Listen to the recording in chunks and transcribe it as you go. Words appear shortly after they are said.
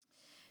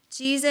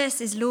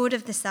Jesus is Lord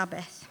of the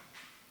Sabbath.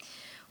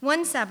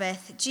 One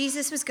Sabbath,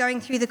 Jesus was going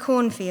through the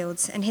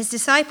cornfields, and his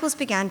disciples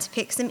began to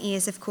pick some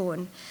ears of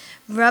corn,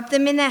 rub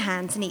them in their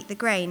hands, and eat the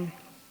grain.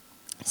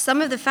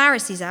 Some of the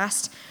Pharisees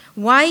asked,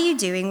 "Why are you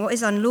doing what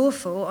is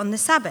unlawful on the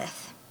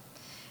Sabbath?"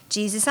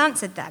 Jesus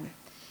answered them,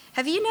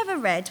 "Have you never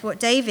read what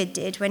David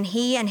did when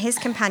he and his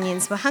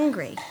companions were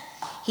hungry?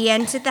 He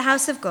entered the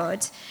house of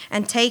God,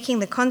 and taking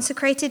the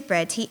consecrated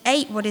bread, he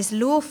ate what is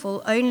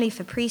lawful only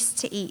for priests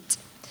to eat.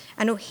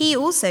 And he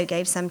also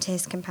gave some to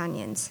his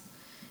companions."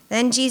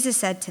 Then Jesus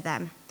said to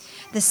them,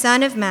 "The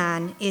Son of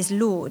Man is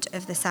Lord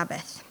of the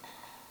Sabbath."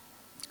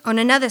 On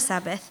another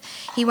Sabbath,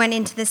 he went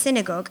into the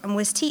synagogue and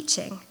was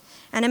teaching,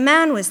 and a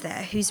man was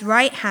there whose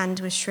right hand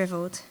was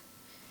shriveled.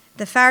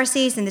 The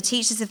Pharisees and the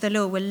teachers of the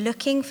law were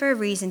looking for a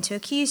reason to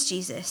accuse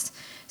Jesus,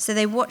 so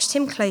they watched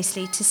him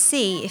closely to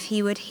see if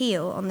he would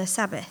heal on the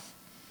Sabbath.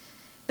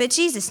 But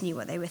Jesus knew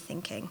what they were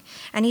thinking,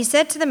 and he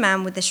said to the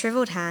man with the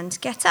shriveled hand,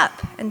 "Get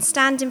up and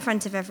stand in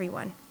front of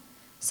everyone."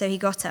 So he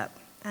got up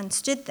and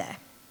stood there.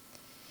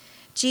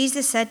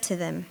 Jesus said to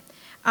them,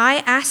 "I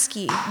ask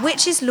you,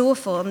 which is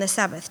lawful on the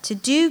Sabbath, to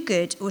do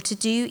good or to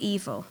do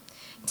evil,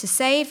 to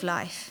save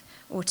life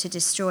or to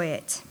destroy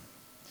it?"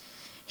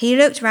 He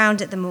looked round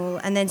at them all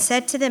and then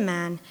said to the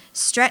man,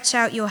 "Stretch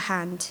out your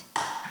hand."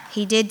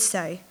 He did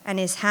so, and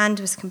his hand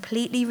was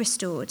completely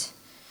restored.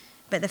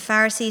 But the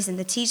Pharisees and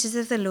the teachers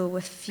of the law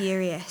were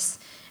furious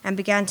and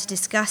began to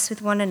discuss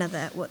with one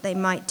another what they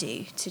might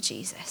do to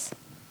Jesus.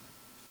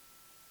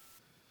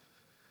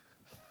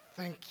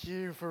 Thank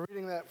you for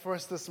reading that for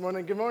us this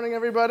morning. Good morning,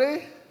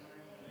 everybody.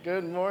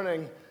 Good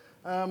morning.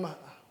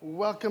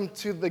 Welcome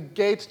to the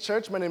Gate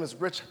Church. My name is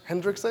Rich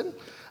Hendrickson.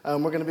 We're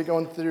going to be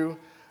going through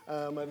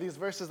these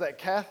verses that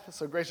Kath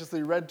so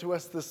graciously read to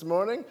us this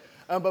morning.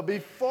 But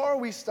before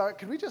we start,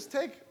 could we just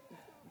take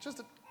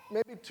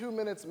maybe 2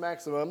 minutes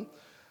maximum?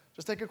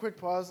 Just take a quick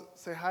pause,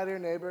 say hi to your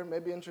neighbor,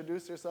 maybe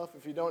introduce yourself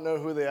if you don't know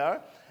who they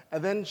are,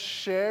 and then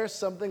share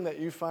something that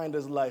you find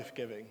is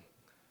life-giving.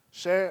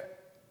 Share,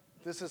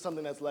 this is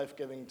something that's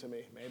life-giving to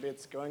me. Maybe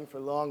it's going for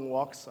long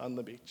walks on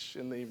the beach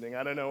in the evening.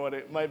 I don't know what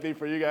it might be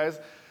for you guys.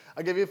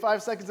 I'll give you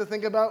 5 seconds to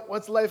think about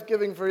what's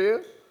life-giving for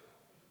you,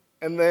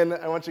 and then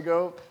I want you to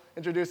go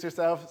introduce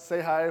yourself,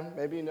 say hi,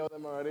 maybe you know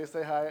them already,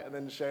 say hi, and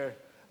then share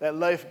that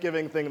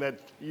life-giving thing that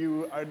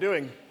you are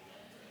doing.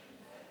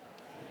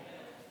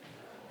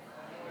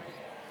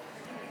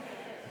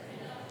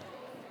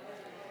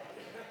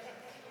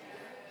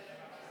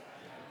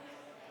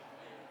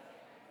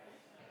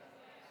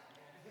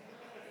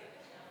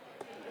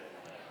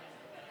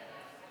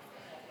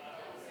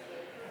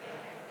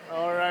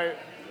 All right,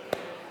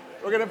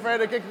 we're going to pray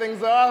to kick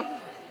things off.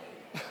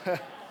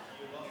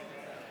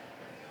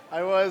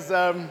 I was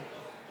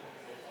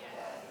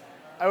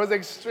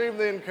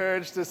extremely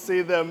encouraged to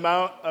see the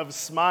amount of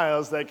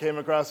smiles that came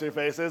across your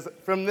faces.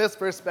 From this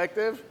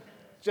perspective,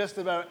 just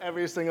about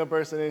every single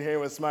person in here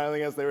was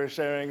smiling as they were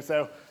sharing.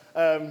 So,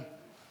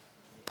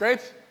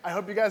 great. I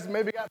hope you guys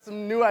maybe got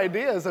some new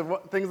ideas of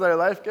what things that are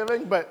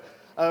life-giving. But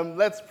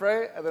let's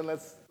pray, and then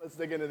let's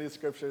dig into these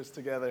scriptures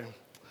together.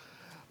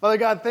 Father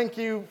God, thank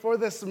you for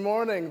this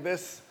morning,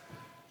 this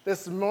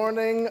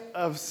morning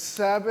of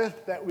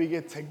Sabbath, that we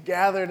get to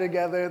gather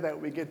together,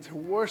 that we get to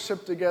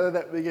worship together,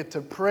 that we get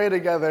to pray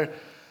together.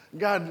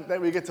 God,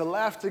 that we get to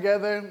laugh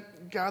together.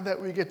 God,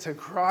 that we get to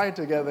cry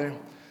together.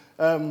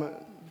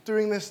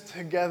 Doing this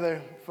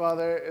together,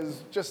 Father,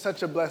 is just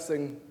such a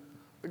blessing.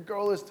 The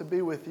goal is to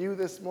be with you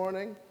this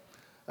morning.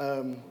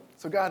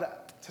 So God,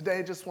 today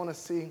I just want to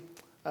see,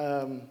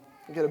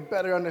 get a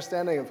better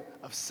understanding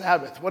of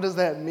Sabbath. What does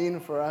that mean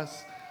for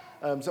us?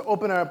 So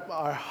open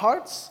our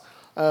hearts,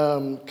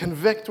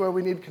 convict where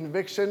we need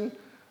conviction,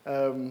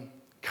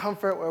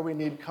 comfort where we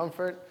need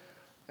comfort,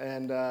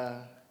 and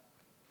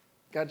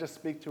God, just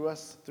speak to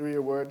us through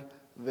your word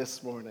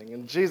this morning.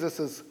 In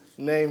Jesus'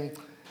 name,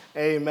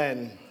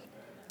 amen.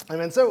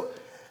 Amen. So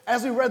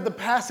as we read the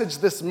passage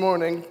this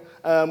morning,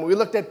 we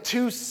looked at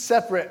 2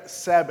 separate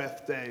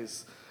Sabbath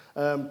days,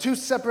 2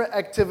 separate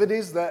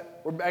activities that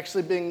were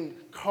actually being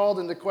called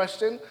into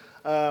question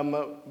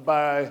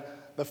by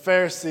the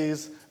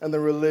Pharisees and the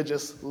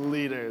religious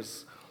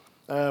leaders.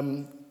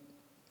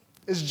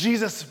 Is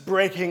Jesus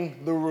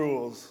breaking the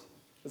rules?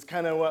 It's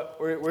kind of what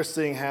we're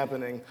seeing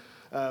happening.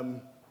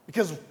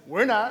 Because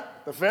we're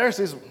not, the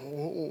Pharisees,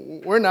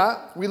 we're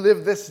not. We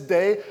live this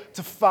day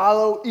to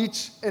follow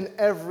each and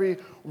every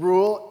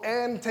rule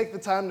and take the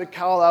time to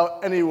call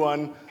out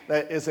anyone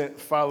that isn't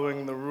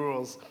following the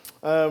rules.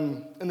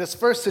 In this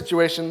first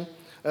situation,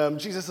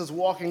 Jesus is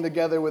walking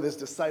together with his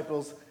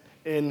disciples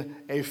in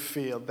a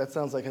field. That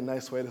sounds like a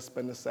nice way to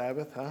spend the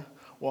Sabbath, huh?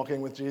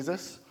 Walking with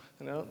Jesus.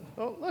 You know,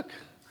 oh, look.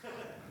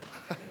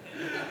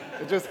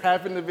 It just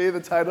happened to be the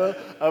title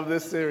of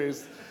this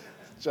series.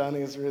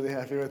 Johnny is really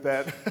happy with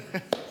that.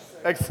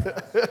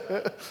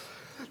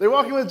 They're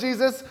walking with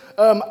Jesus.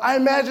 I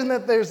imagine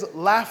that there's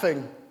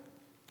laughing.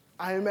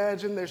 I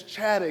imagine there's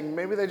chatting.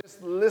 Maybe they're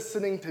just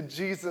listening to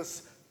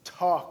Jesus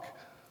talk.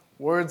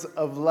 Words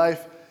of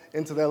life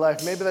into their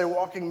life. Maybe they're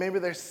walking, maybe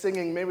they're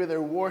singing, maybe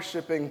they're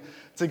worshiping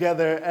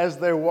together as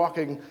they're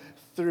walking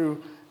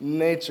through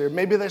nature.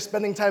 Maybe they're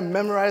spending time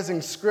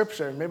memorizing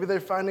scripture. Maybe they're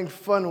finding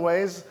fun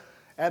ways,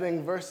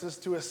 adding verses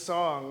to a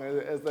song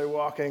as they're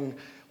walking.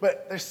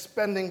 But they're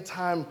spending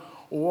time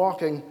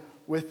walking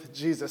with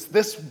Jesus.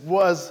 This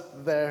was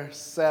their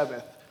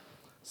Sabbath.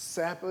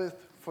 Sabbath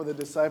for the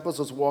disciples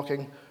was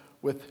walking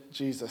with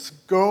Jesus,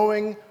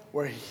 going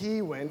where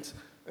he went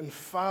and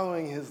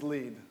following his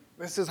lead.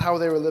 This is how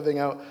they were living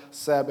out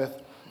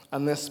Sabbath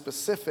on this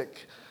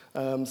specific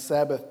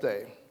Sabbath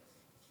day.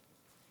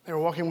 They were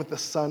walking with the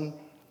Son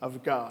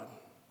of God.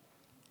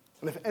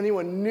 And if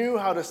anyone knew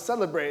how to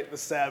celebrate the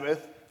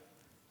Sabbath,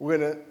 we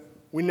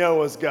know it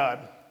was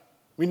God.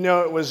 We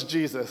know it was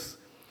Jesus.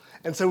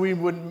 And so we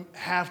would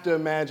have to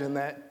imagine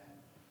that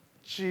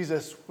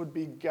Jesus would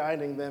be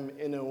guiding them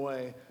in a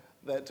way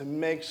that to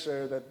make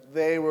sure that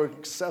they were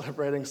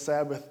celebrating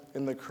Sabbath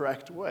in the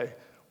correct way,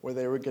 where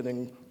they were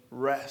getting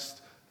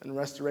rest and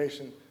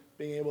restoration,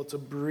 being able to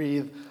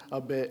breathe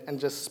a bit and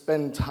just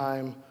spend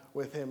time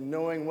with him,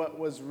 knowing what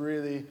was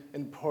really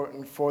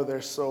important for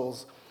their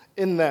souls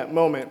in that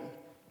moment.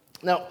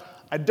 Now,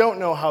 I don't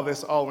know how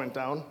this all went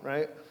down,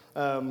 right?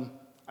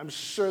 I'm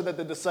sure that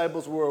the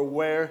disciples were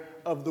aware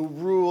of the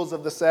rules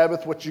of the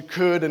Sabbath, what you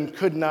could and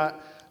could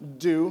not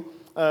do.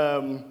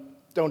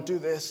 Don't do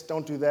this,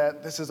 don't do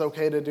that, this is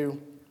okay to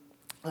do.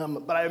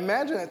 But I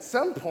imagine at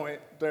some point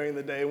during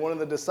the day, one of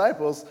the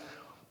disciples,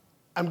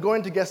 I'm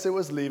going to guess it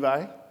was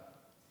Levi.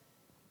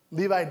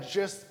 Levi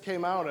just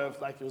came out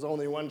of, it was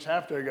only one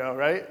chapter ago,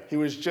 right? He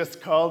was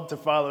just called to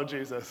follow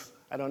Jesus.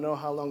 I don't know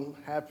how long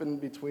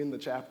happened between the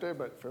chapter,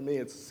 but for me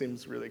it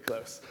seems really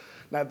close.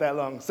 Not that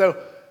long. So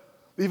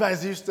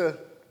Levi's used to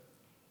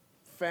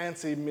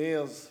fancy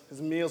meals.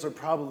 His meals were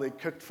probably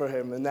cooked for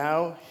him, and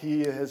now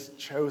he has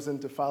chosen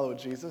to follow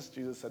Jesus.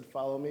 Jesus said,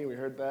 "Follow me." We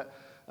heard that.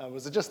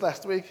 Was it just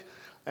last week?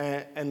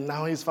 And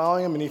now he's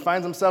following him, and he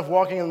finds himself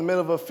walking in the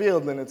middle of a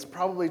field, and it's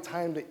probably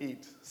time to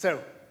eat.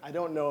 So I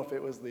don't know if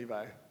it was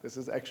Levi. This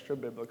is extra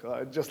biblical.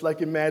 I just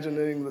like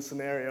imagining the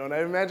scenario, and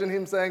I imagine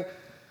him saying,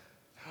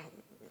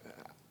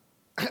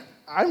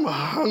 "I'm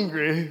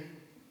hungry.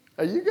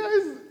 Are you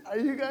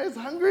guys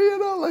hungry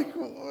at all?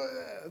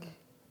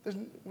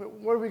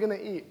 What are we going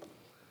to eat?"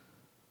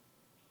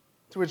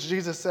 To which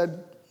Jesus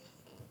said,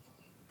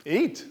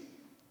 "Eat.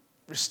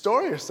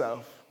 Restore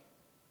yourself.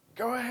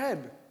 Go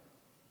ahead."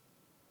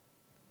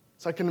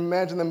 So I can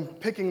imagine them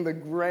picking the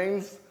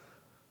grains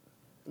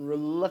and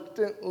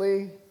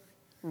reluctantly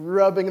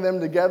rubbing them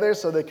together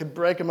so they could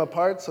break them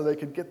apart, so they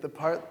could get the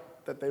part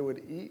that they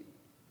would eat,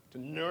 to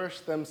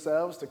nourish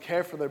themselves, to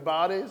care for their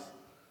bodies.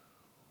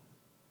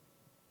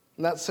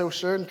 Not so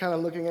sure and kind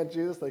of looking at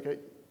Jesus like, "Are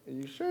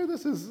you sure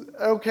this is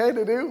okay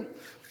to do?"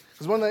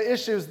 Because one of the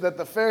issues that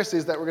the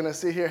Pharisees that we're going to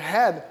see here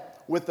had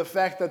with the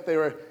fact that they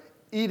were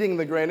eating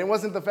the grain, it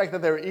wasn't the fact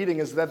that they were eating,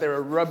 it's that they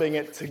were rubbing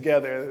it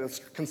together. It's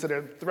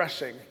considered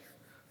threshing.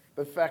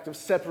 The fact of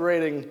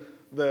separating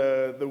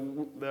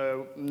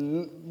the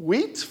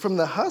wheat from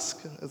the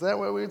husk. Is that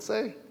what we would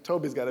say?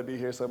 Toby's got to be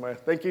here somewhere.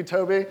 Thank you,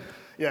 Toby.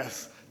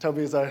 Yes,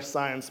 Toby's our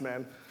science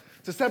man.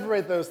 To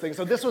separate those things.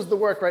 So this was the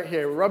work right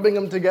here, rubbing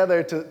them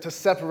together to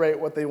separate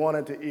what they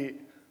wanted to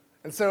eat.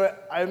 And so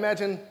I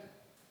imagine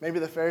maybe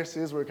the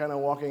Pharisees were kind of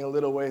walking a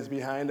little ways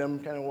behind him,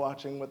 kind of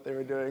watching what they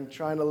were doing,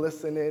 trying to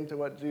listen in to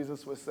what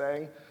Jesus was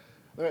saying.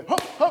 They went,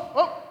 "Hop, hop,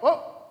 hop,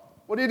 hop.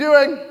 What are you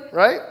doing?"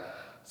 Right?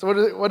 So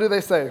what do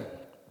they say?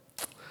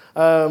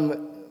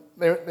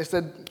 They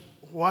said,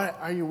 "Why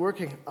are you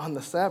working on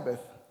the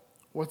Sabbath?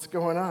 What's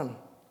going on?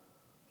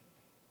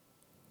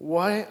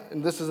 Why?"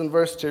 And this is in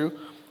verse 2.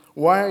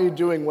 "Why are you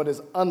doing what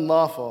is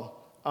unlawful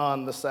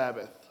on the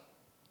Sabbath?"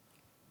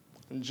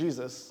 And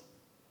Jesus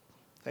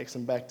takes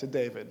them back to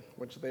David,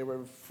 which they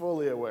were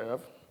fully aware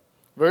of.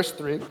 Verse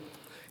 3,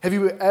 have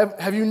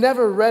you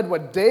never read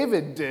what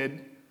David did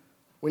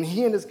when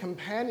he and his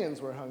companions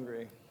were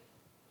hungry?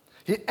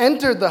 He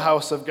entered the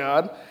house of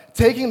God,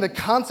 taking the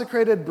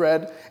consecrated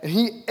bread, and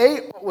he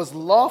ate what was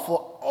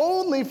lawful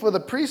only for the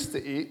priests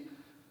to eat,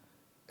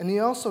 and he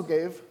also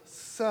gave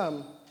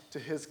some to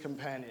his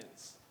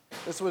companions.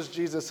 This was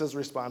Jesus'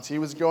 response. He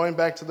was going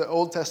back to the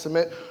Old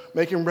Testament,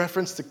 making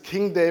reference to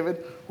King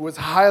David, who was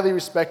highly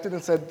respected,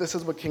 and said, this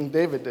is what King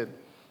David did.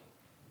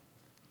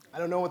 I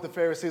don't know what the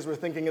Pharisees were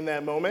thinking in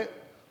that moment.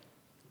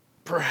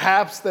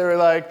 Perhaps they were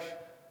like,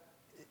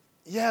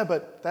 yeah,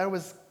 but that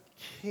was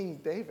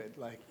King David.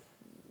 Like,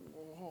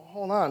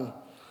 hold on.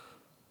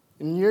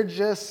 And you're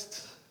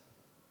just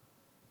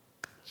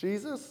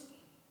Jesus?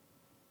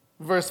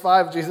 Verse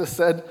 5, Jesus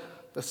said,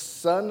 the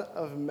Son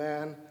of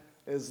Man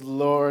is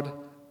Lord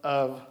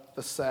of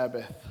the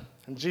Sabbath.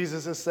 And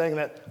Jesus is saying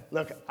that,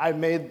 look, I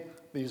made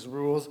these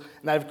rules,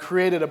 and I've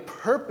created a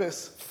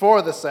purpose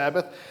for the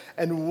Sabbath,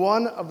 and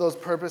one of those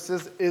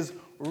purposes is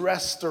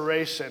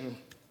restoration.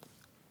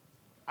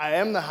 I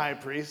am the high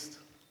priest.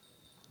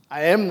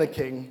 I am the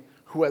king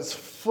who has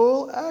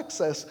full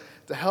access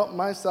to help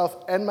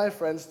myself and my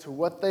friends to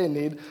what they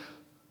need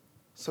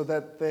so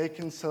that they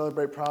can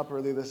celebrate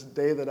properly this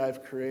day that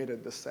I've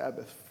created, the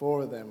Sabbath,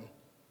 for them,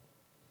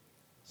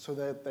 so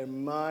that their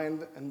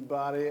mind and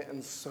body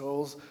and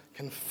souls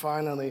can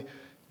finally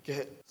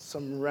get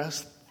some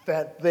rest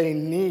that they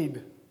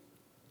need.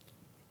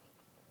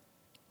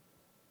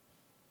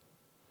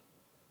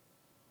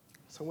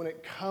 So when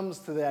it comes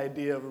to the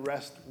idea of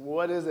rest,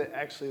 what is it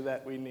actually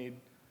that we need?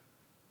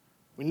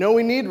 We know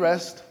we need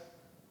rest.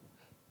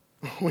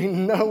 We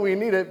know we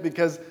need it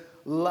because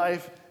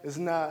life is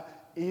not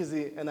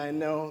easy, and I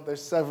know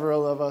there's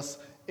several of us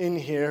in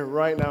here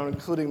right now,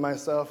 including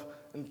myself,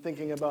 and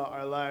thinking about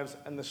our lives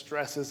and the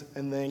stresses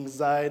and the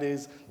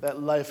anxieties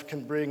that life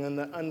can bring and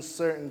the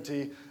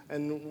uncertainty,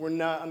 and we're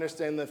not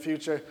understanding the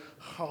future.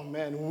 Oh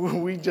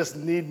man, we just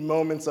need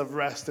moments of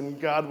rest, and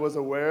God was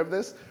aware of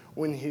this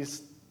when He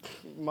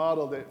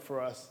modeled it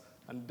for us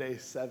on day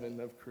 7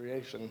 of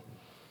creation.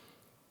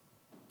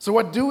 So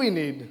what do we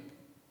need?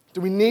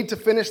 Do we need to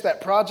finish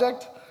that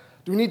project?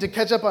 Do we need to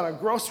catch up on our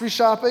grocery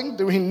shopping?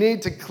 Do we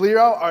need to clear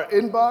out our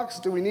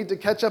inbox? Do we need to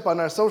catch up on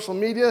our social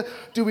media?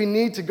 Do we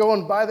need to go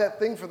and buy that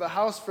thing for the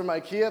house from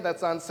IKEA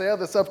that's on sale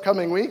this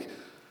upcoming week?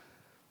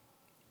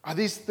 Are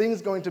these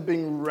things going to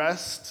bring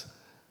rest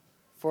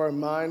for our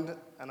mind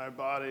and our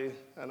body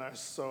and our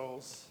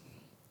souls?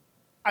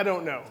 I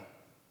don't know.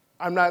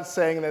 I'm not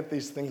saying that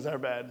these things are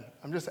bad.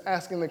 I'm just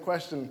asking the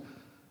question,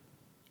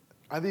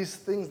 are these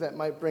things that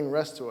might bring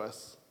rest to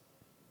us?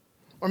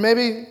 Or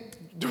maybe,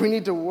 do we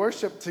need to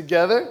worship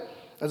together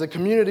as a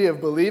community of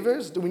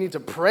believers? Do we need to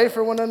pray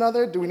for one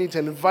another? Do we need to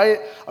invite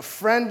a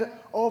friend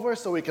over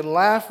so we can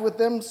laugh with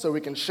them, so we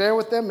can share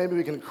with them? Maybe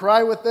we can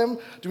cry with them?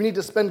 Do we need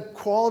to spend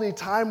quality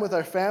time with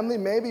our family?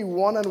 Maybe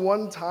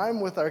one-on-one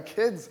time with our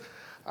kids?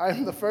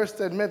 I'm the first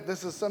to admit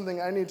this is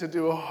something I need to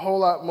do a whole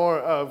lot more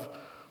of.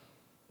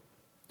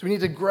 Do we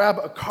need to grab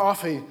a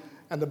coffee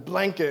and a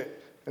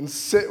blanket and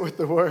sit with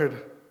the Word?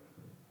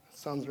 That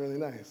sounds really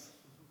nice.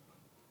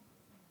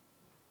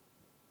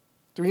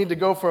 Do we need to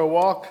go for a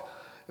walk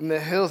in the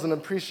hills and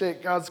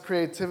appreciate God's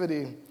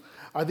creativity?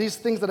 Are these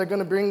things that are going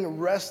to bring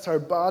rest to our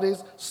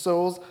bodies,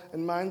 souls,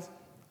 and minds?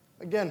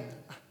 Again,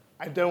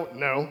 I don't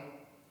know.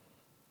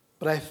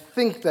 But I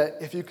think that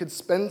if you could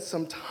spend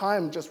some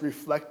time just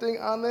reflecting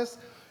on this,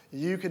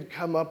 you could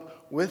come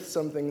up with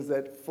some things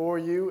that for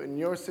you and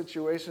your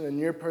situation and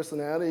your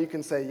personality, you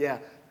can say, yeah,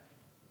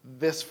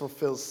 this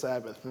fulfills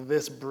Sabbath.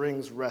 This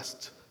brings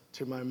rest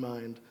to my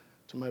mind,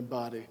 to my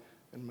body,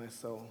 and my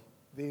soul.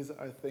 These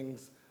are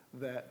things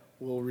that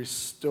will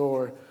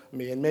restore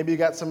me. And maybe you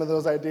got some of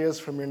those ideas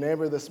from your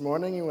neighbor this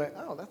morning. You went,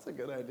 oh, that's a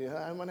good idea.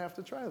 I'm going to have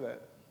to try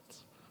that.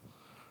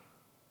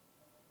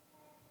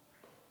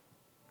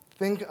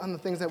 Think on the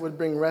things that would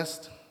bring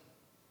rest,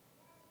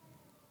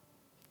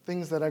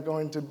 things that are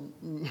going to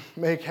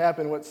make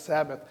happen what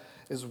Sabbath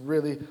is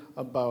really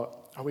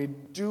about. Are we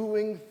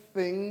doing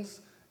things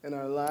in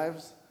our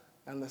lives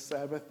on the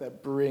Sabbath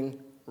that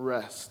bring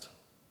rest?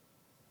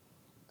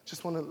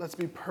 Let's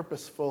be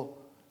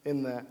purposeful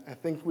in that. I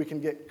think we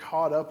can get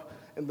caught up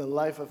in the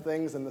life of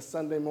things and the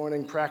Sunday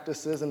morning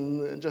practices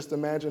and just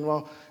imagine,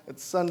 well,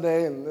 it's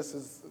Sunday and this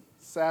is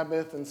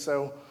Sabbath, and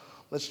so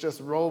let's just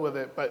roll with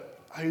it. But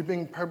are you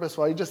being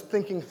purposeful? Are you just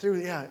thinking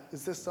through, yeah,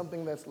 is this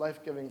something that's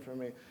life-giving for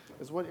me?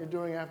 Is what you're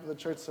doing after the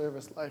church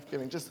service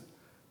life-giving? Just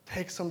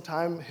take some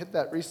time, hit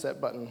that reset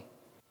button.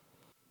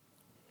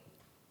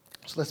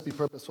 So let's be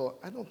purposeful.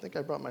 I don't think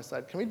I brought my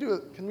slide. Can we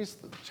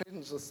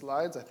change the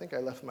slides? I think I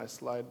left my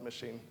slide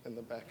machine in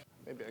the back.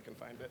 Maybe I can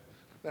find it.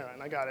 All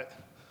right, I got it.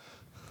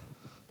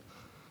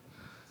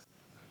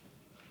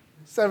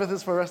 Sabbath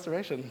is for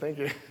restoration. Thank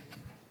you.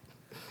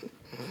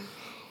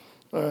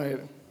 All right.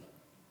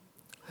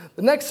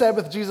 The next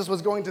Sabbath, Jesus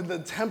was going to the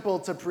temple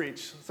to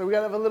preach. So we got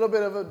to have a little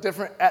bit of a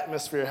different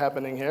atmosphere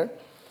happening here.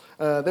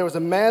 There was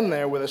a man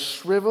there with a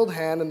shriveled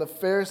hand, and the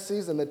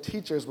Pharisees and the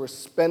teachers were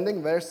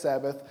spending their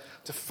Sabbath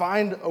to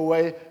find a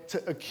way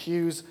to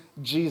accuse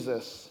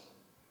Jesus.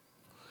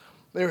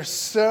 They were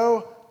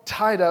so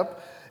tied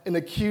up in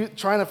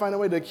trying to find a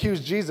way to accuse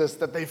Jesus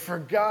that they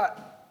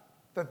forgot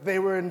that they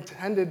were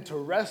intended to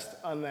rest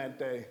on that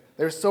day.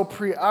 They were so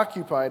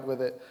preoccupied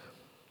with it.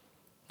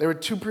 They were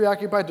too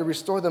preoccupied to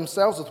restore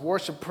themselves with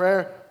worship,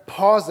 prayer,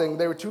 pausing.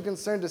 They were too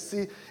concerned to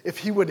see if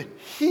he would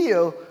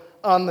heal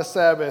on the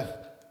Sabbath,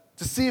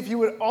 to see if he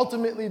would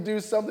ultimately do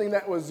something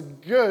that was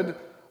good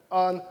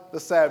on the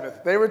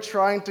Sabbath. They were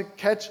trying to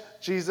catch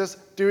Jesus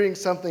doing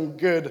something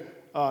good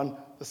on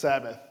the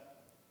Sabbath.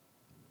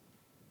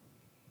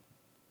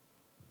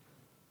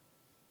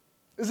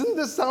 Isn't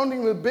this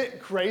sounding a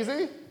bit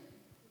crazy?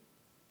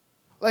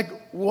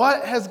 Like,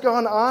 what has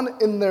gone on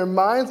in their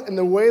minds in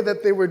the way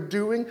that they were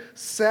doing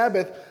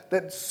Sabbath,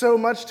 that so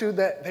much to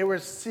that they were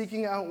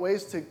seeking out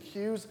ways to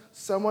accuse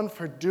someone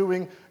for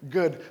doing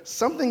good?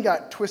 Something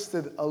got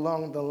twisted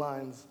along the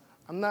lines.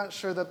 I'm not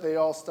sure that they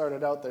all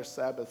started out their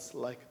Sabbaths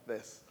like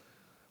this.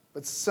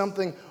 But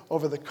something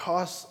over the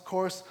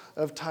course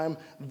of time,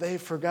 they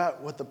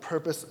forgot what the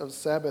purpose of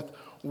Sabbath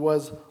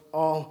was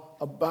all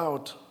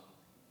about.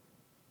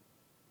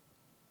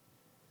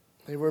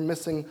 They were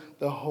missing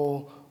the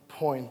whole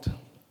point.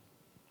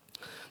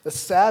 The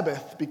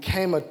Sabbath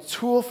became a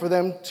tool for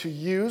them to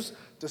use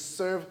to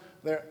serve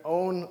their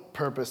own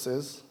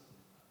purposes.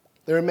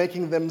 They were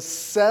making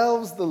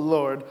themselves the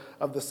Lord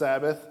of the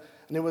Sabbath,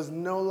 and it was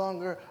no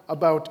longer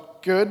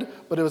about good,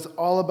 but it was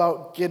all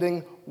about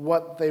getting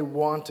what they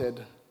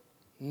wanted,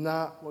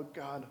 not what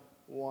God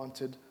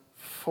wanted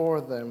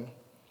for them.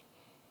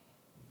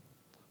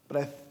 But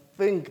I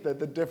think that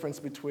the difference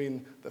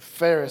between the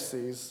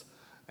Pharisees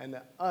and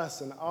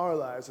us in our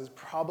lives is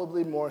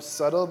probably more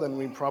subtle than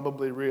we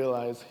probably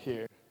realize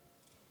here.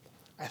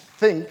 I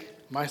think,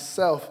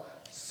 myself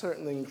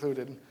certainly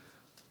included,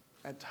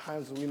 at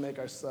times we make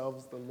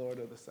ourselves the Lord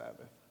of the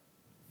Sabbath,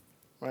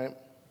 right?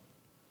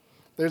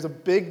 There's a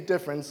big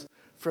difference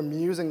from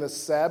using the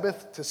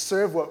Sabbath to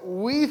serve what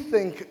we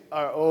think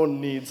our own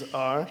needs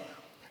are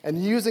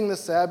and using the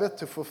Sabbath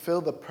to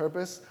fulfill the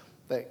purpose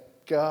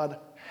that God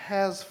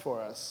has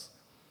for us.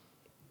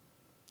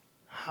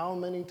 How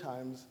many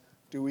times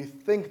do we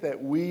think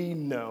that we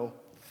know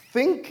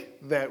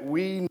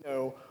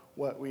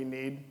what we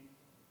need,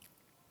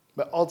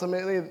 but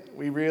ultimately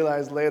we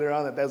realize later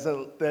on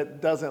that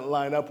doesn't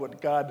line up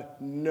what God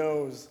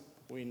knows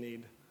we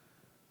need?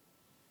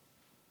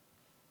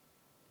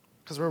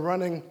 Because we're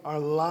running our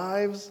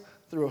lives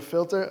through a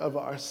filter of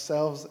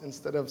ourselves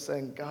instead of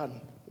saying, God,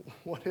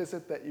 what is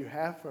it that you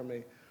have for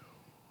me?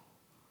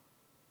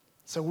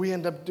 So we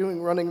end up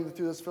running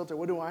through this filter.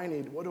 What do I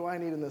need? What do I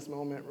need in this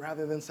moment?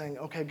 Rather than saying,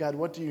 okay, God,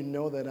 what do you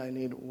know that I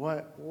need?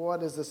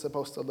 What is this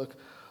supposed to look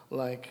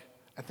like?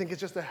 I think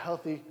it's just a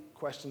healthy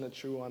question to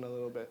chew on a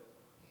little bit.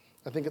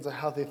 I think it's a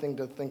healthy thing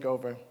to think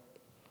over.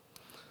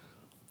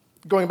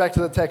 Going back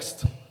to the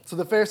text. So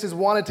the Pharisees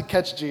wanted to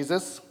catch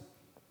Jesus.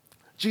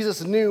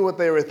 Jesus knew what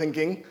they were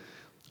thinking.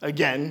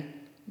 Again,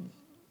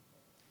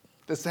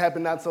 this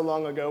happened not so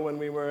long ago when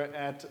we were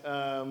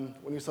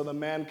when we saw the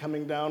man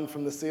coming down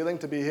from the ceiling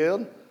to be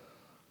healed.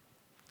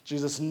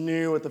 Jesus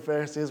knew what the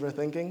Pharisees were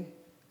thinking,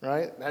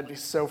 right? That'd be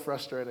so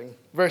frustrating.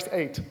 Verse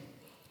 8.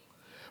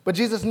 But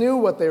Jesus knew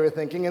what they were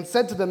thinking and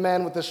said to the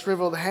man with the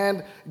shriveled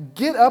hand,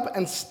 "Get up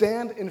and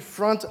stand in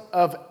front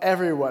of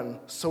everyone."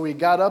 So he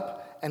got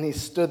up and he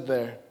stood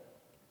there.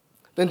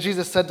 Then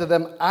Jesus said to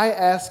them, "I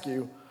ask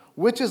you,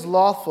 which is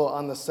lawful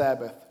on the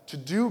Sabbath, to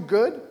do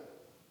good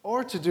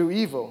or to do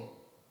evil?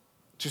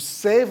 To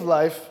save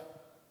life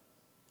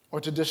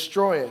or to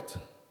destroy it?"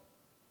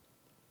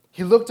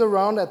 He looked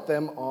around at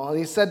them all, and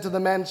he said to the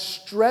man,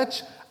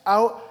 "Stretch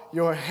out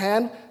your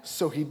hand."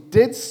 So he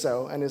did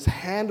so, and his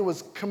hand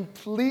was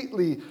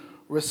completely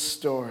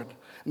restored.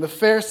 And the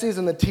Pharisees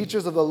and the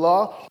teachers of the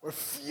law were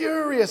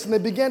furious, and they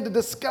began to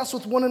discuss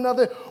with one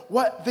another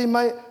what they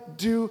might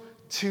do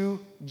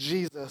to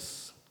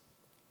Jesus.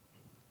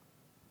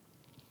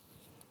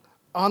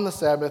 On the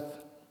Sabbath,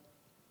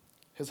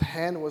 his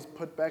hand was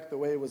put back the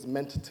way it was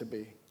meant to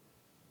be.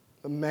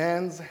 The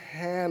man's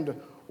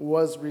hand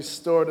was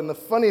restored. And the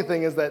funny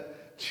thing is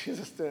that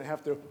Jesus didn't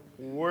have to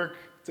work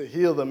to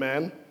heal the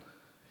man.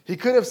 He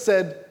could have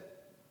said,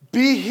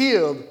 "Be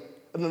healed,"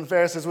 and then the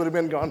Pharisees would have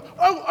been gone,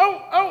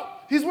 oh,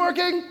 he's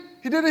working,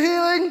 he did a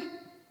healing.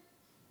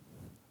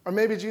 Or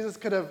maybe Jesus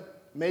could have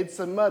made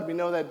some mud. We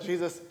know that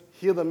Jesus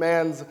healed the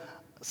man's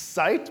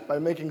sight by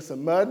making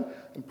some mud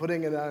and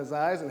putting it on his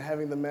eyes and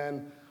having the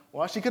man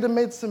wash. He could have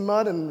made some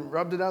mud and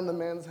rubbed it on the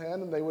man's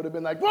hand, and they would have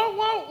been like,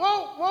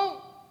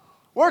 whoa,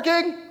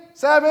 working,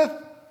 Sabbath,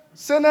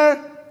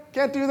 sinner,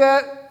 can't do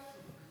that.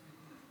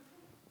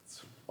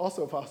 It's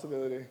also a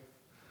possibility.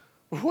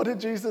 What did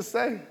Jesus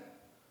say?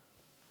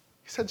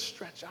 He said,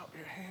 stretch out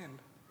your hand.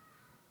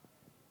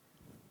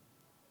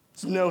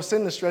 It's no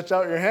sin to stretch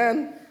out your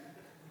hand.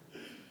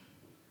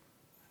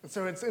 And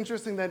so it's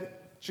interesting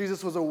that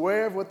Jesus was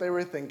aware of what they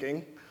were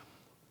thinking,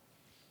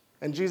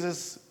 and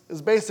Jesus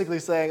is basically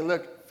saying,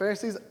 look,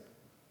 Pharisees,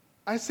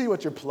 I see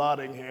what you're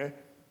plotting here.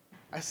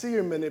 I see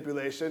your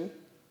manipulation,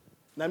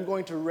 and I'm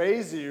going to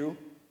raise you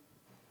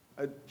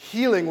a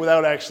healing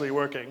without actually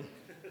working.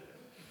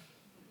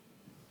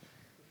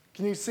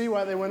 Can you see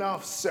why they went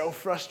off so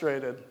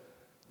frustrated?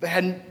 They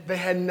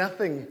had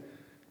nothing,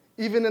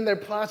 even in their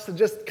plots, to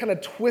just kind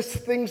of twist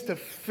things to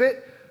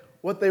fit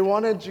what they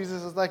wanted.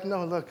 Jesus is like,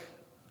 no, look,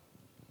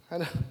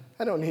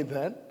 I don't need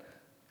that.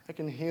 I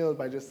can heal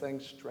by just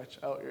saying, stretch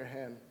out your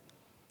hand.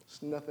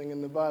 There's nothing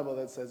in the Bible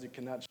that says you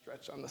cannot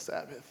stretch on the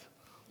Sabbath.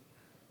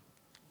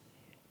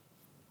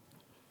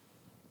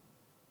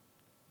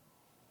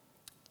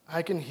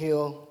 I can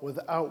heal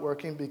without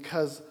working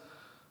because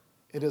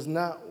it is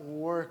not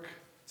work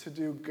to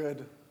do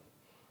good.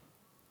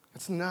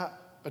 It's not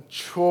a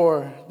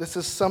chore. This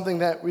is something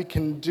that we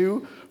can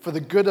do for the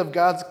good of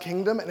God's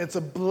kingdom, and it's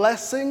a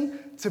blessing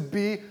to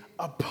be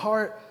a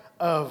part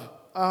of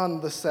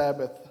on the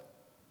Sabbath.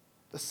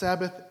 The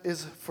Sabbath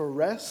is for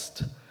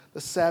rest.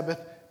 The Sabbath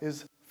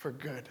is for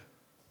good.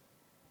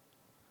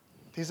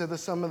 These are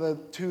some of the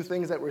two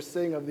things that we're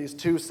seeing of these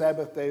two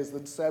Sabbath days,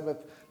 the Sabbath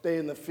day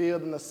in the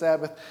field and the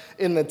Sabbath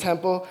in the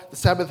temple. The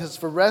Sabbath is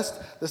for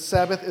rest. The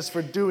Sabbath is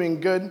for doing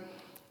good.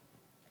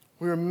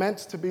 We were meant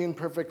to be in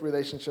perfect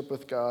relationship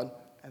with God,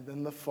 and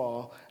then the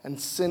fall, and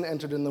sin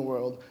entered in the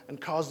world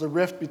and caused a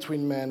rift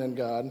between man and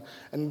God.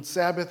 And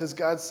Sabbath is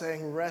God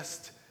saying,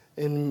 rest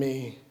in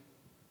me.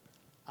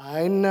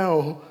 I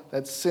know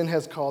that sin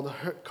has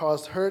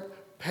caused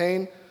hurt,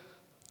 pain.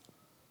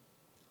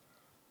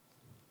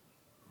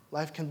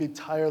 Life can be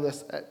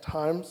tireless at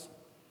times.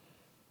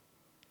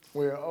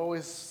 We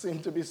always seem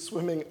to be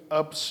swimming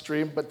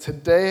upstream, but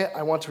today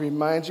I want to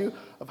remind you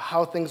of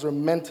how things were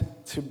meant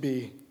to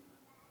be.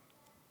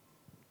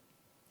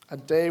 A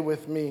day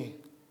with me.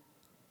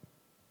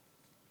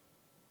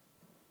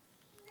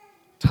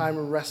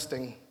 Time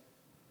resting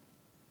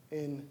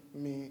in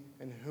me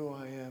and who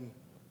I am.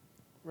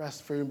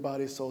 Rest for your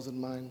body, souls, and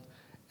mind,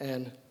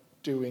 and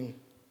doing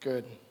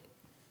good.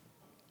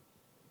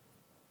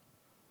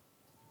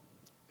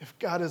 If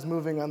God is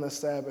moving on the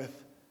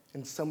Sabbath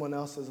in someone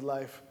else's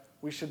life,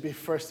 we should be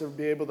first to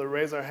be able to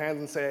raise our hands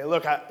and say,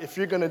 look, if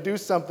you're going to do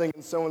something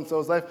in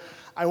so-and-so's life,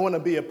 I want to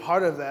be a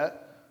part of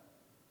that.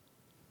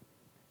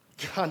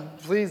 God,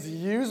 please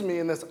use me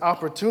in this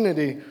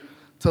opportunity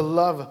to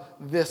love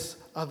this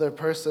other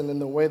person in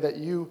the way that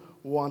you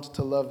want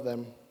to love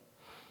them.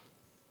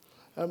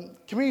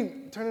 Can we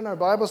turn in our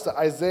Bibles to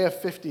Isaiah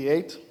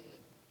 58?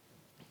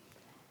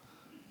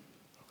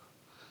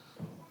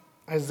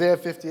 Isaiah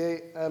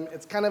 58,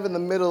 it's kind of in the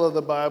middle of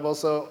the Bible,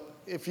 so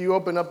if you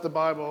open up the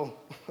Bible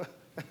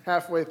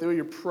halfway through,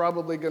 you're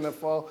probably going to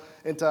fall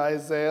into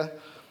Isaiah.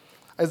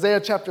 Isaiah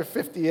chapter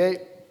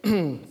 58,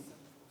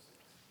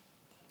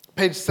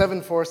 page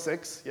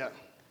 746, yeah.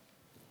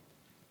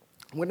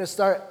 I'm going to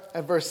start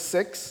at verse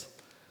 6,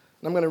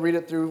 and I'm going to read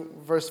it through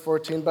verse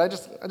 14, but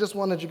I just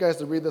wanted you guys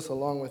to read this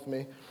along with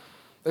me.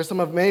 There's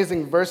some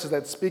amazing verses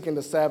that speak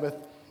into Sabbath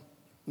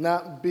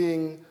not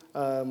being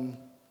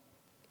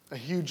a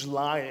huge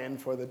lie-in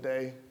for the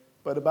day,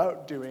 but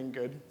about doing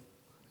good.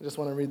 I just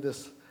want to read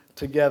this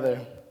together,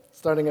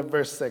 starting at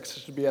verse 6. It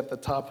should be at the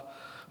top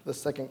of the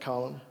second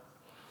column.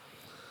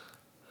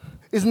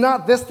 Is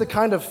not this the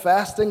kind of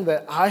fasting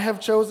that I have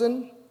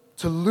chosen?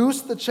 To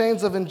loose the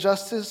chains of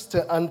injustice,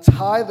 to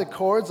untie the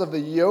cords of the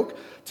yoke,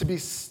 to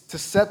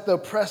set the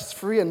oppressed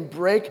free and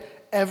break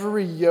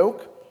every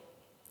yoke?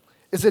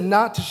 Is it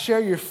not to share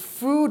your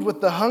food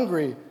with the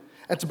hungry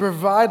and to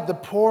provide the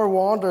poor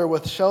wanderer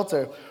with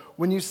shelter?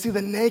 When you see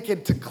the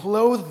naked, to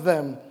clothe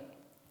them,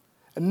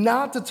 and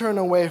not to turn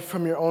away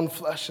from your own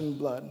flesh and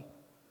blood.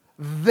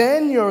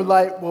 Then your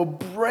light will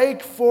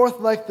break forth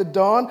like the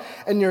dawn,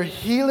 and your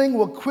healing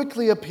will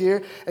quickly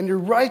appear, and your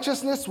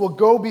righteousness will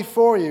go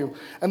before you,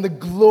 and the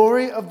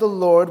glory of the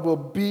Lord will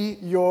be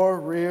your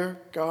rear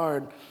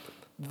guard.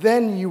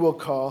 Then you will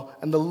call,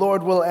 and the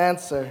Lord will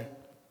answer.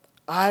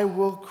 I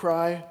will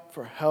cry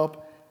for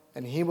help,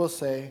 and he will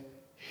say,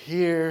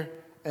 here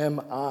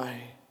am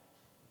I.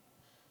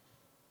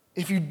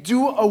 If you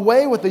do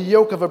away with the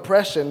yoke of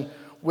oppression,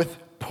 with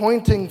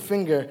pointing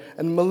finger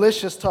and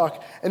malicious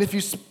talk, and if you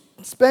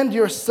spend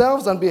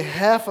yourselves on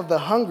behalf of the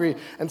hungry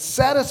and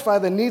satisfy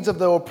the needs of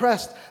the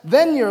oppressed,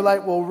 then your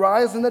light will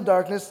rise in the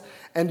darkness,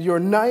 and your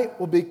night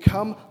will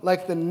become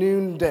like the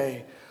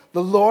noonday.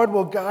 The Lord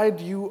will guide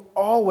you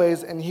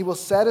always, and he will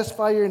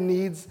satisfy your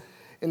needs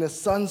in a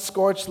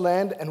sun-scorched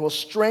land, and will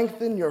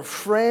strengthen your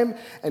frame,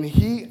 and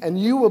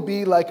you will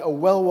be like a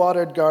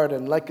well-watered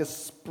garden, like a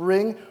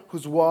spring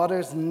whose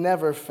waters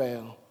never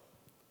fail.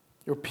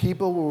 Your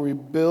people will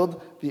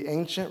rebuild the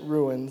ancient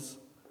ruins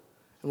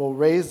and will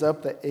raise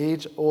up the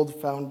age-old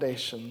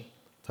foundation.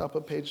 Top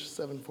of page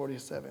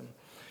 747.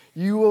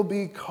 You will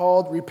be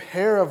called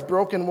repair of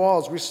broken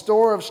walls,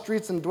 restorer of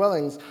streets and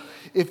dwellings.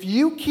 If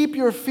you keep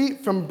your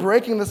feet from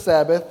breaking the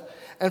Sabbath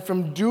and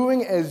from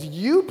doing as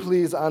you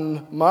please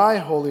on my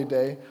holy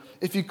day,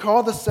 if you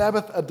call the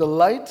Sabbath a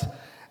delight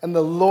and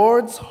the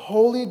Lord's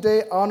holy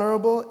day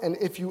honorable, and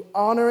if you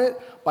honor it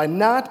by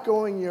not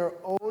going your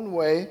own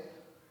way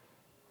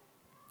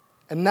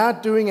and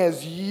not doing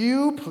as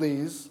you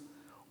please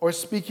or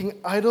speaking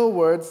idle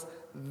words,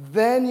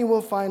 then you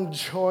will find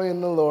joy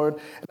in the Lord,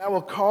 and I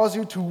will cause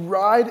you to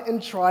ride in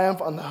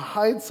triumph on the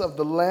heights of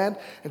the land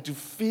and to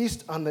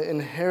feast on the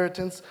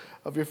inheritance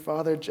of your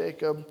father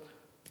Jacob,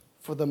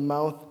 for the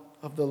mouth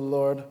of the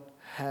Lord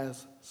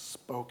has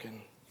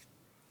spoken.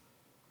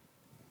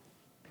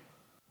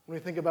 When we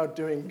think about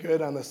doing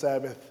good on the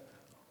Sabbath,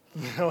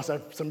 those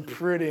are some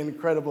pretty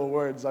incredible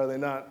words, are they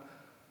not?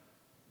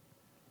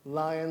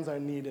 Lions are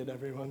needed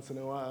every once in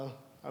a while.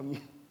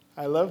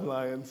 I love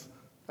lions.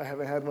 I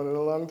haven't had one in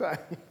a long time.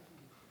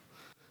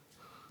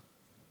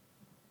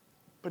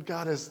 But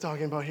God is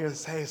talking about here,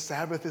 hey,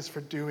 Sabbath is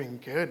for doing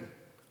good.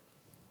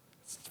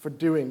 It's for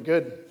doing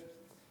good.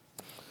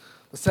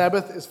 The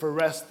Sabbath is for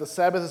rest. The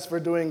Sabbath is for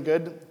doing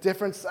good.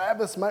 Different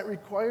Sabbaths might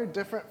require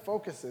different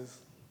focuses.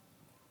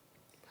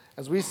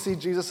 As we see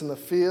Jesus in the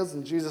fields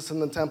and Jesus in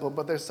the temple,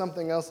 but there's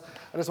something else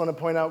I just want to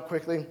point out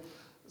quickly.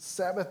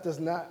 Sabbath does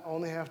not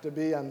only have to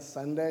be on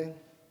Sunday.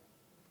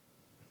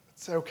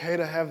 It's okay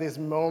to have these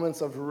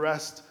moments of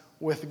rest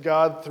with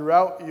God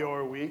throughout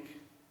your week.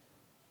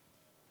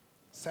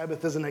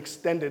 Sabbath is an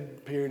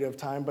extended period of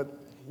time, but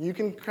You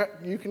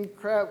can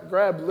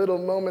grab little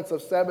moments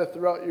of Sabbath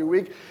throughout your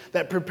week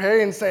that prepare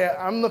you and say,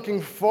 I'm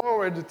looking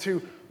forward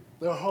to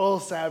the whole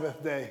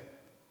Sabbath day.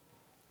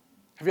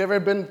 Have you ever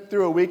been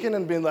through a weekend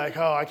and been like,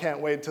 oh, I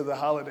can't wait till the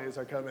holidays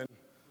are coming?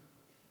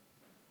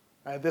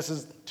 This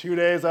is 2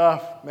 days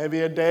off, maybe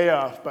a day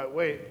off, but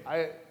wait,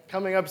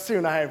 coming up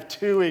soon, I have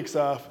 2 weeks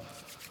off.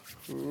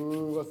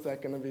 Ooh, what's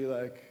that going to be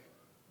like?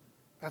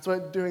 That's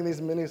what doing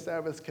these mini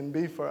Sabbaths can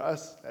be for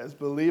us as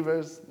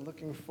believers,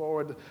 looking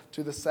forward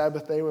to the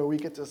Sabbath day where we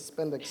get to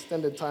spend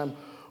extended time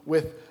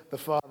with the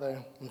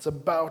Father. It's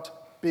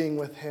about being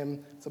with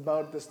Him. It's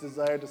about this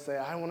desire to say,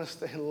 I want to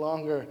stay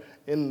longer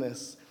in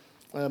this.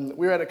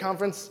 We were at a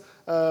conference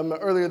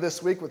earlier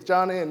this week with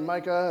Johnny and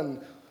Micah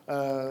and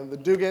the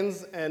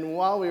Dugans, and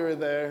while we were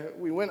there,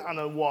 we went on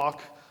a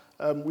walk.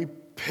 We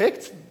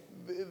picked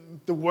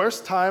the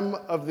worst time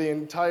of the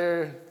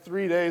entire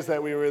 3 days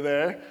that we were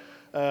there.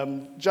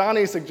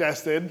 Johnny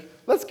suggested,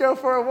 let's go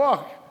for a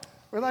walk.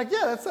 We're like,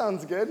 yeah, that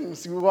sounds good. And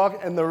so we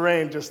walked, and the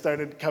rain just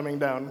started coming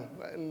down.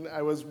 And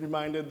I was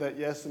reminded that,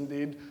 yes,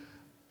 indeed,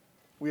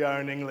 we are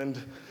in England.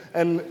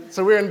 And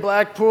so we were in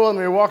Blackpool, and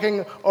we were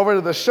walking over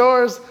to the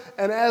shores.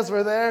 And as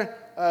we're there,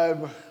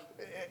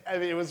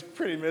 it was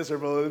pretty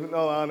miserable, in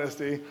all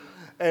honesty.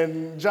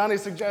 And Johnny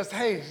suggests,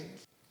 hey,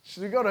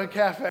 should we go to a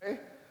cafe?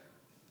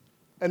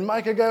 And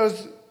Micah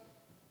goes,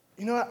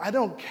 you know what? I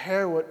don't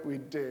care what we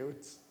do.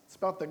 It's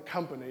about the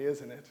company,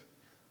 isn't it?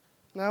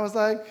 And I was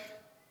like,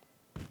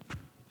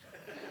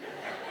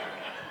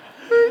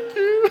 thank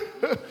you.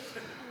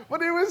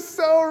 But he was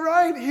so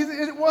right.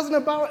 It wasn't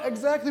about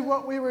exactly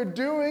what we were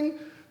doing.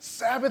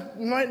 Sabbath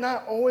might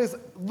not always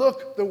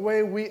look the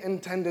way we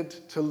intended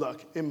to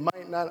look. It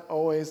might not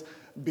always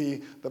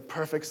be the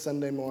perfect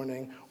Sunday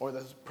morning or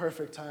the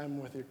perfect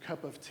time with your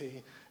cup of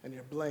tea and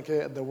your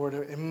blanket and the Word.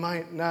 It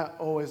might not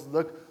always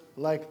look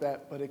like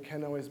that, but it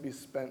can always be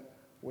spent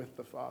with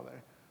the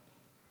Father.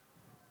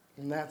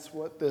 And that's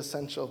what the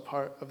essential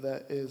part of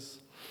that is.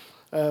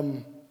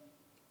 I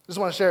just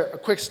want to share a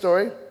quick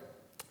story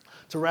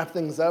to wrap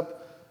things up.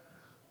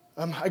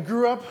 I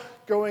grew up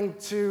going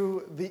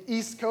to the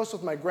East Coast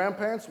with my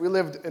grandparents. We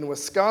lived in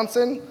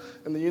Wisconsin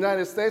in the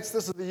United States.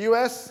 This is the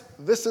U.S.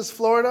 This is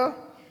Florida.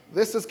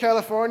 This is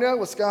California.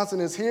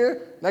 Wisconsin is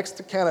here next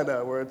to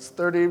Canada, where it's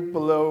 30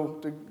 below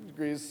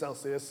degrees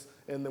Celsius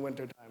in the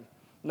wintertime.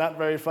 Not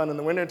very fun in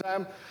the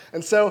wintertime.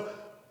 And so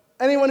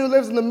anyone who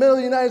lives in the middle of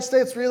the United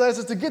States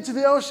realizes to get to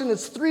the ocean,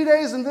 it's 3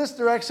 days in this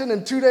direction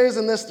and 2 days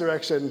in this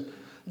direction.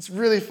 It's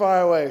really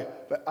far away.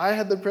 But I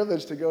had the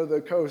privilege to go to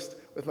the coast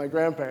with my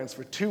grandparents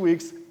for 2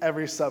 weeks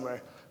every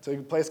summer to a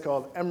place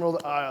called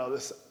Emerald Isle,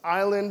 this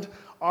island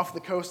off the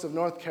coast of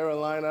North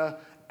Carolina,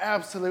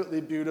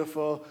 absolutely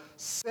beautiful,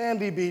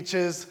 sandy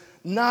beaches,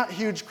 not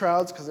huge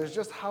crowds because there's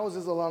just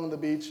houses along the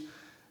beach.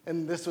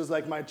 And this was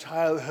like my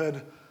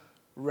childhood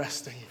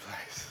resting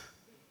place.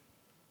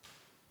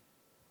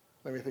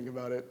 Let me think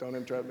about it. Don't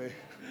interrupt me.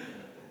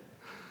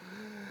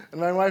 And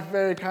my wife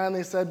very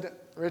kindly said,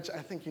 Rich, I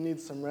think you need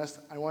some rest.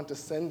 I want to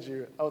send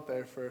you out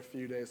there for a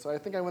few days. So I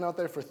think I went out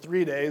there for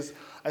 3 days.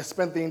 I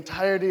spent the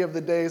entirety of the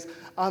days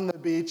on the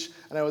beach,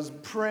 and I was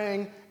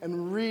praying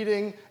and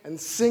reading and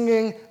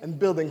singing and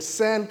building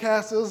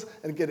sandcastles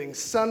and getting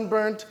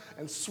sunburnt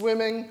and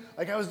swimming.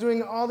 Like I was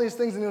doing all these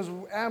things, and it was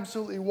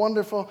absolutely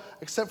wonderful,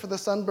 except for the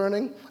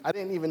sunburning. I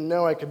didn't even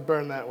know I could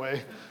burn that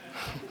way.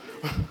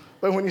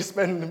 But when you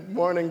spend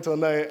morning till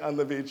night on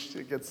the beach,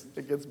 it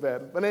gets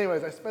bad. But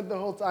anyways, I spent the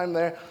whole time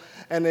there,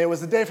 and it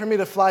was the day for me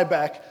to fly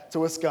back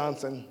to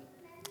Wisconsin.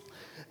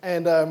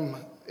 And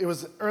it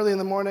was early in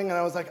the morning, and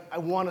I was like, I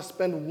want to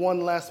spend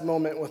one last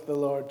moment with the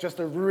Lord, just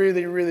a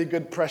really, really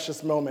good,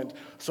 precious moment.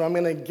 So I'm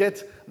going to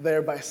get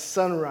there by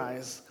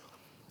sunrise,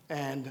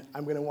 and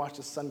I'm going to watch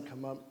the sun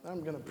come up.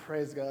 I'm going to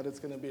praise God. It's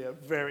going to be a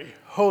very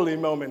holy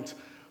moment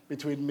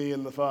between me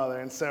and the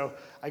Father. And so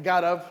I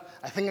got up.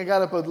 I think I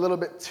got up a little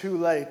bit too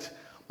late.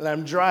 And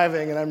I'm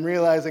driving, and I'm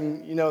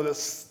realizing, the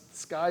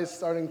sky's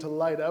starting to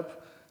light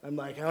up. I'm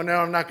like, oh no,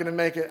 I'm not going to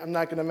make it. I'm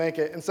not going to make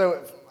it. And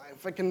so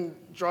if I can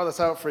draw this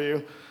out for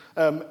you,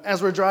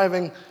 as we're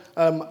driving,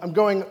 I'm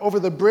going over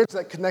the bridge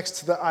that connects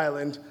to the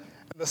island,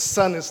 and the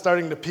sun is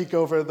starting to peek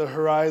over the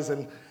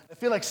horizon. I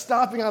feel like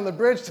stopping on the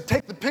bridge to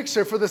take the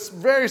picture for this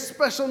very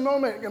special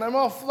moment, and I'm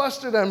all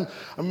flustered. I'm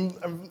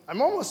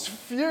almost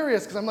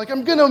furious because I'm like,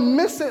 I'm gonna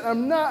miss it.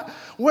 I'm not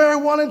where I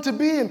wanted to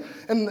be.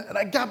 And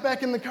I got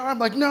back in the car. I'm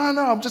like, no,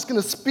 I'm just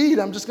gonna speed.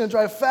 I'm just gonna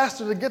drive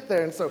faster to get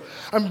there. And so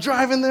I'm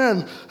driving there,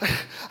 and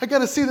I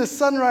gotta see the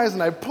sunrise.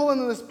 And I pull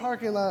into this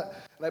parking lot,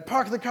 and I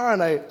park the car,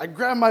 and I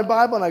grab my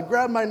Bible, and I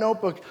grab my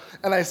notebook,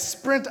 and I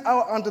sprint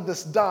out onto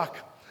this dock.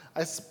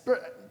 I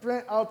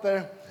sprint out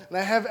there. And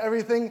I have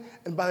everything,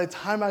 and by the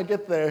time I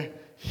get there,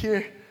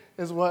 here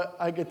is what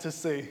I get to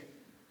see.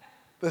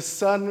 The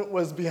sun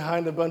was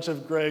behind a bunch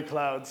of gray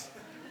clouds.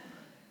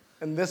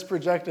 And this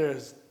projector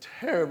is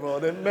terrible,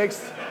 and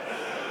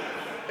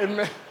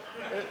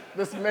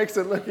this makes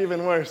it look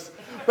even worse.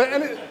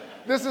 But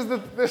this is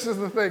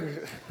the thing.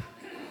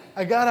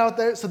 I got out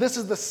there, so this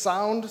is the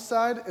sound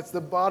side. It's the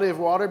body of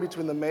water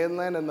between the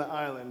mainland and the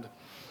island.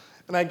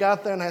 And I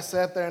got there and I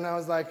sat there and I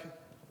was like,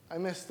 I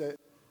missed it.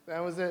 That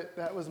was it.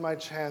 That was my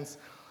chance.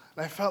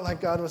 And I felt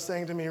like God was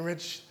saying to me,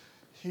 Rich,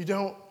 you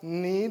don't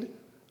need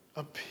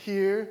a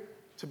pier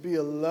to be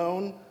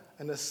alone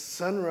and a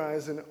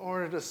sunrise in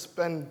order to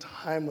spend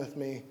time with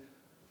me.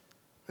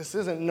 This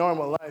isn't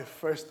normal life,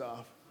 first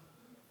off.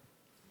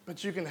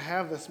 But you can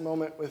have this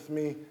moment with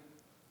me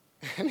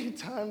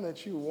anytime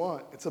that you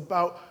want. It's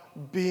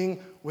about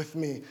being with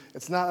me.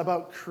 It's not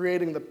about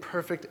creating the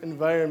perfect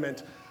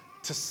environment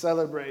to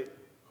celebrate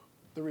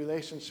the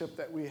relationship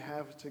that we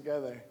have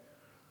together.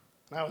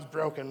 And I was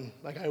broken,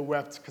 like I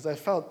wept, because I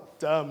felt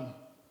dumb.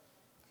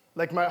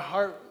 Like my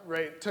heart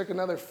rate took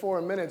another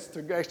 4 minutes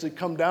to actually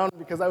come down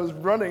because I was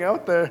running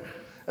out there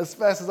as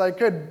fast as I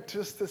could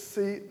just to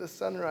see the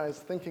sunrise,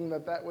 thinking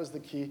that that was the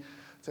key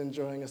to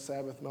enjoying a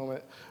Sabbath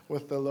moment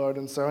with the Lord.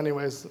 And so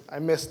anyways, I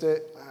missed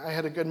it. I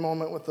had a good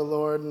moment with the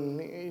Lord, and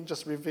he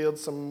just revealed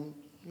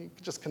he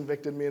just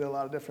convicted me in a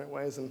lot of different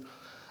ways. And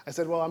I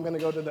said, well, I'm going to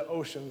go to the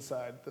ocean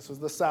side. This was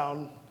the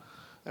sound.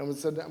 And we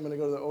said, I'm going to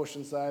go to the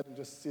ocean side and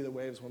just see the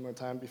waves one more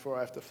time before I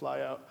have to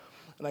fly out.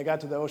 And I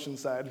got to the ocean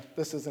side.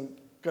 This isn't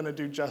going to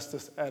do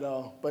justice at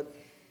all, but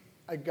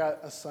I got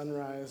a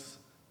sunrise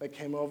that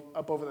came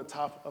up over the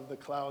top of the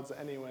clouds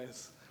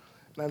anyways.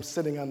 And I'm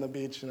sitting on the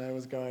beach, and I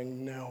was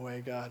going, no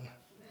way, God.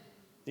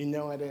 You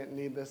know I didn't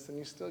need this, and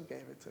you still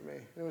gave it to me.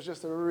 It was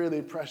just a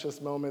really precious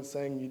moment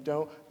saying, you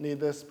don't need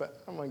this,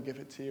 but I'm going to give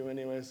it to you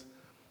anyways.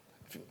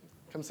 If you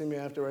come see me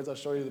afterwards, I'll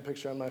show you the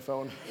picture on my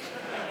phone.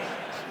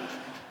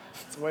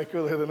 It's way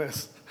cooler than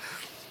this.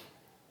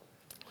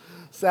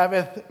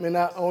 Sabbath may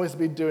not always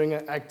be doing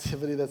an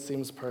activity that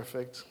seems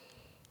perfect.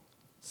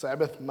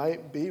 Sabbath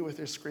might be with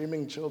your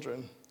screaming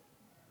children.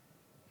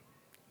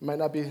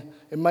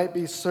 It might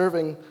be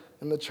serving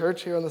in the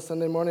church here on the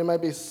Sunday morning. It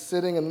might be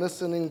sitting and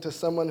listening to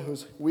someone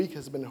whose week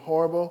has been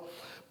horrible.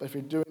 But if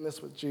you're doing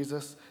this with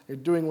Jesus, you're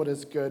doing what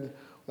is good,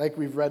 like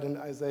we've read in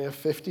Isaiah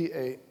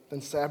 58,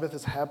 then Sabbath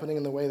is happening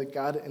in the way that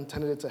God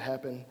intended it to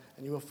happen.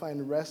 And you will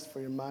find rest for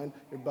your mind,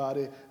 your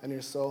body, and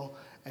your soul.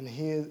 And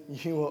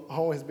you will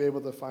always be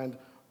able to find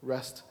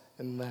rest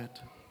in that.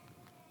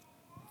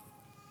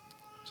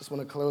 Just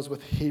want to close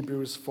with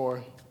Hebrews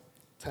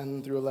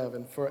 4:10 through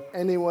 11. For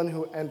anyone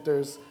who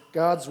enters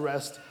God's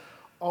rest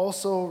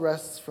also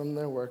rests from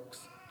their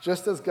works,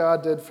 just as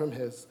God did from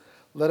his.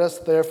 Let us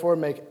therefore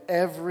make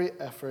every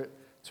effort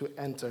to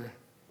enter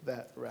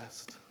that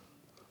rest.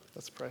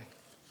 Let's pray.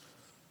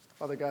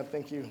 Father God,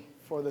 thank you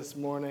for this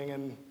morning.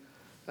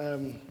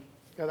 And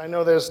God, I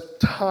know there's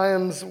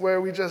times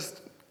where we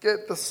just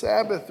get the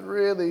Sabbath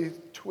really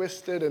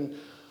twisted and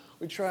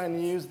we try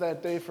and use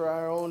that day for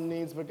our own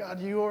needs. But God,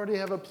 you already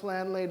have a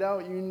plan laid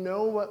out. You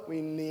know what we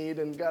need.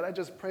 And God, I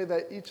just pray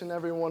that each and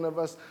every one of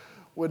us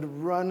would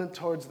run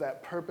towards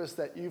that purpose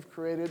that you've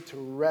created to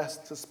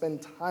rest, to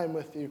spend time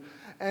with you,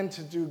 and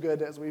to do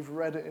good, as we've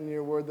read it in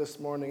your word this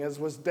morning, as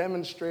was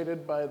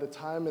demonstrated by the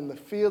time in the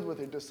field with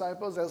your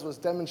disciples, as was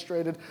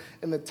demonstrated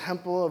in the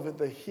temple of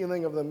the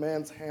healing of the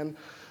man's hand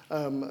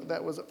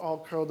that was all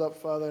curled up,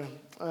 Father.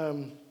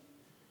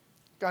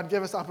 God,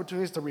 give us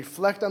opportunities to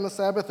reflect on the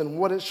Sabbath and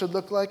what it should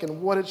look like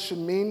and what it should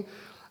mean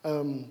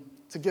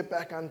to get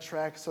back on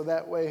track, so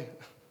that way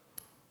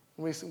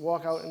when we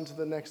walk out into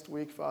the next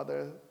week,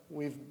 Father,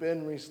 we've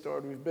been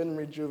restored, we've been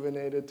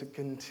rejuvenated to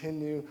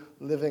continue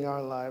living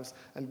our lives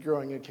and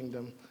growing your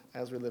kingdom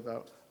as we live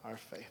out our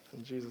faith.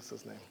 In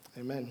Jesus' name,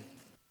 amen.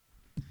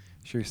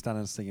 Should we stand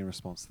and sing in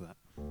response to that?